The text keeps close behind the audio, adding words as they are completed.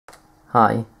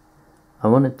Hi, I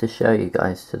wanted to show you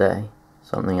guys today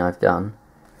something I've done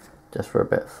just for a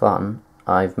bit of fun.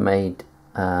 I've made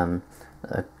a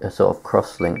sort of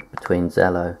cross-link between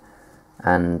Zello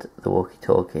and the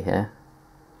walkie-talkie here,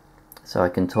 so I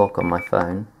can talk on my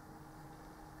phone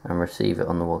and receive it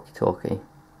on the walkie-talkie.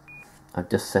 I've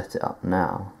just set it up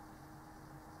now,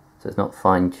 so it's not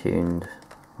fine-tuned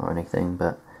or anything,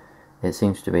 but it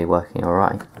seems to be working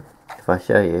alright. If I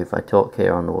show you, if I talk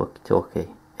here on the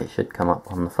walkie-talkie, it should come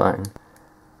up on the phone.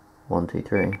 1, 2,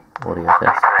 3, audio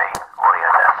test.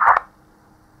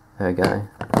 There we go.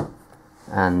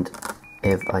 And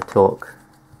if I talk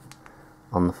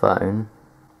on the phone,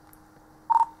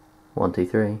 1, 2,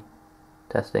 3,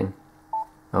 testing.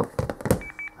 Oh,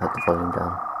 I had the volume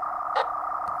down.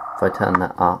 If I turn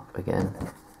that up again,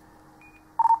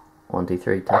 1, 2,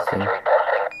 3, testing.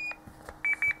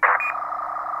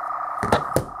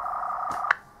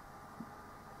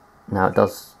 Now it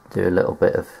does do a little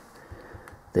bit of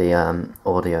the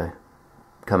audio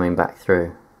coming back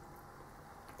through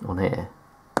on here,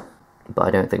 but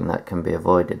I don't think that can be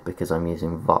avoided because I'm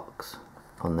using Vox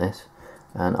on this,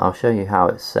 and I'll show you how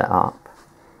it's set up.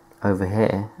 Over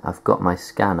here I've got my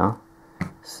scanner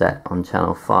set on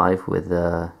channel 5 with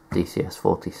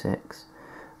DCS46,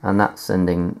 and that's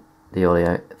sending the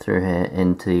audio through here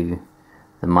into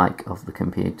the mic of the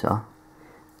computer,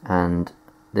 and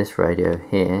this radio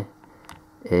here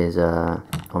is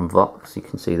on Vox. You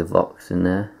can see the Vox in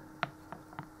there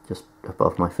just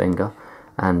above my finger,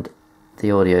 and the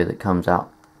audio that comes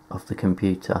out of the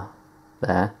computer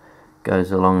there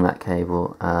goes along that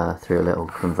cable through a little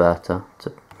converter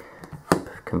to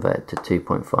convert it to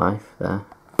 2.5 there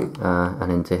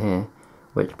and into here,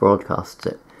 which broadcasts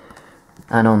it.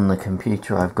 And on the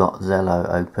computer I've got Zello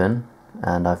open,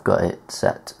 and I've got it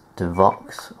set to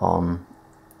Vox on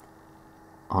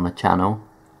a channel,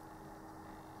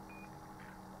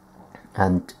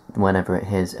 and whenever it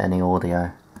hears any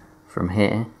audio from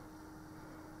here,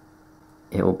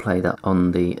 it will play that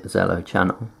on the Zello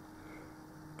channel,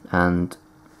 and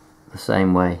the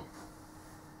same way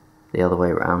the other way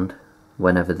around,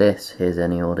 whenever this hears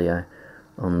any audio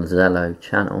on the Zello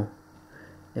channel,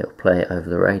 it will play it over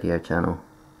the radio channel.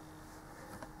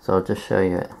 So I'll just show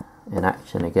you it in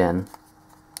action again.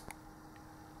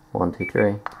 1, 2,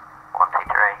 3.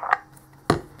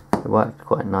 It worked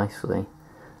quite nicely,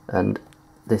 and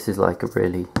this is like a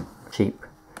really cheap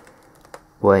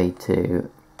way to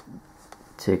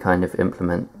kind of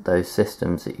implement those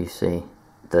systems that you see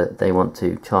that they want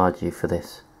to charge you for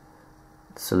this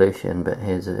solution, but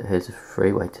here's a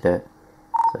free way to do it.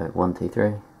 So 1, 2,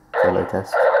 3, Zello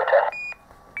test.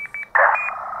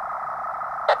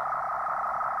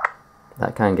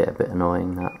 That can get a bit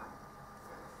annoying, that.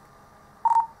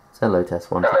 Zello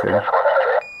test, 1, 2, 3.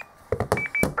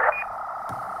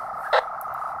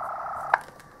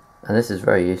 And this is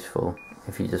very useful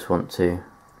if you just want to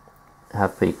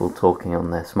have people talking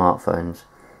on their smartphones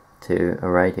to a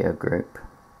radio group,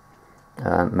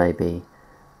 maybe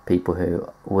people who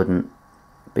wouldn't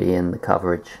be in the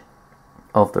coverage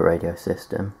of the radio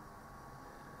system.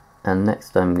 And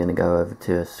next I'm going to go over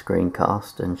to a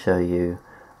screencast and show you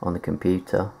on the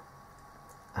computer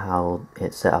how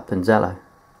it's set up in Zello.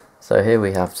 So here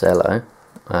we have Zello,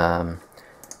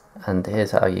 and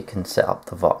here's how you can set up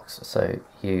the Vox. So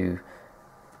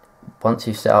once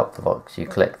you set up the Vox, you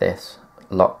click this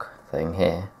lock thing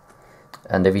here,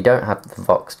 and if you don't have the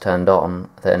Vox turned on,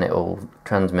 then it will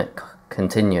transmit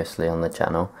continuously on the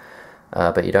channel,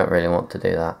 but you don't really want to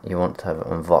do that. You want to have it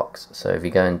on Vox. So if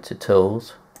you go into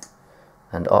Tools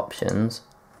and Options,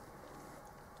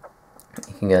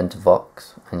 you can go into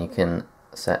Vox and you can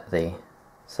set the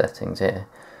settings here,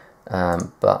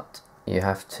 but you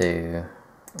have to,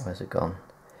 where's it gone?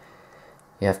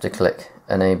 You have to click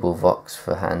Enable Vox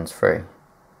for hands-free,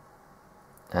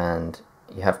 and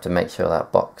you have to make sure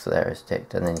that box there is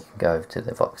ticked, and then you can go over to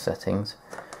the Vox settings.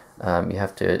 You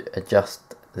have to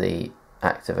adjust the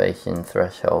activation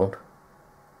threshold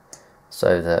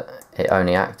so that it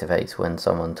only activates when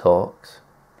someone talks,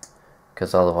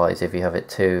 because otherwise if you have it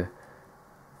too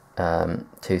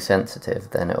sensitive,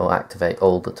 then it will activate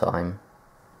all the time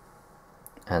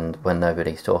and when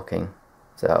nobody's talking,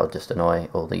 so that will just annoy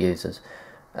all the users.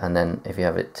 And then if you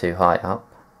have it too high up,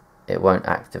 it won't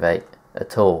activate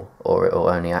at all, or it will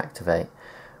only activate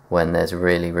when there's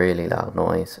really loud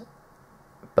noise,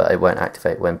 but it won't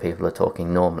activate when people are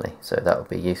talking normally, so that will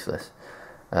be useless.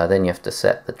 Then you have to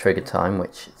set the trigger time,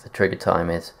 which the trigger time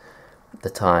is the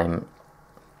time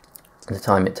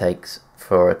it takes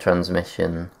for a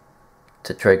transmission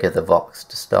to trigger the Vox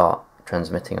to start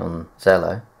transmitting on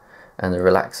Zello, and the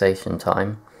relaxation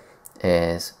time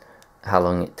is how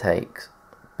long it takes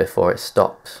before it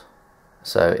stops.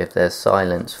 So if there's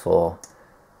silence for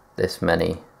this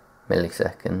many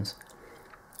milliseconds,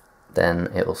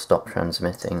 then it will stop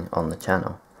transmitting on the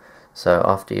channel. So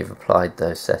after you've applied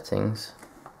those settings,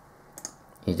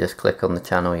 you just click on the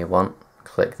channel you want,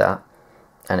 click that,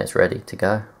 and it's ready to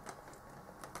go.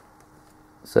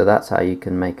 So that's how you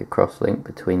can make a crosslink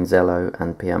between Zello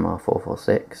and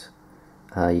PMR446.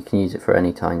 You can use it for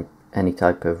any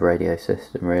type of radio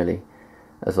system really,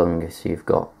 as long as you've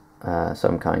got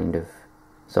some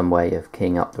way of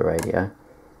keying up the radio.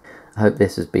 I hope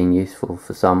this has been useful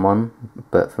for someone,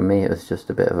 but for me it was just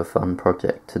a bit of a fun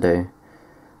project to do.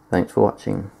 Thanks for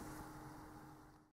watching.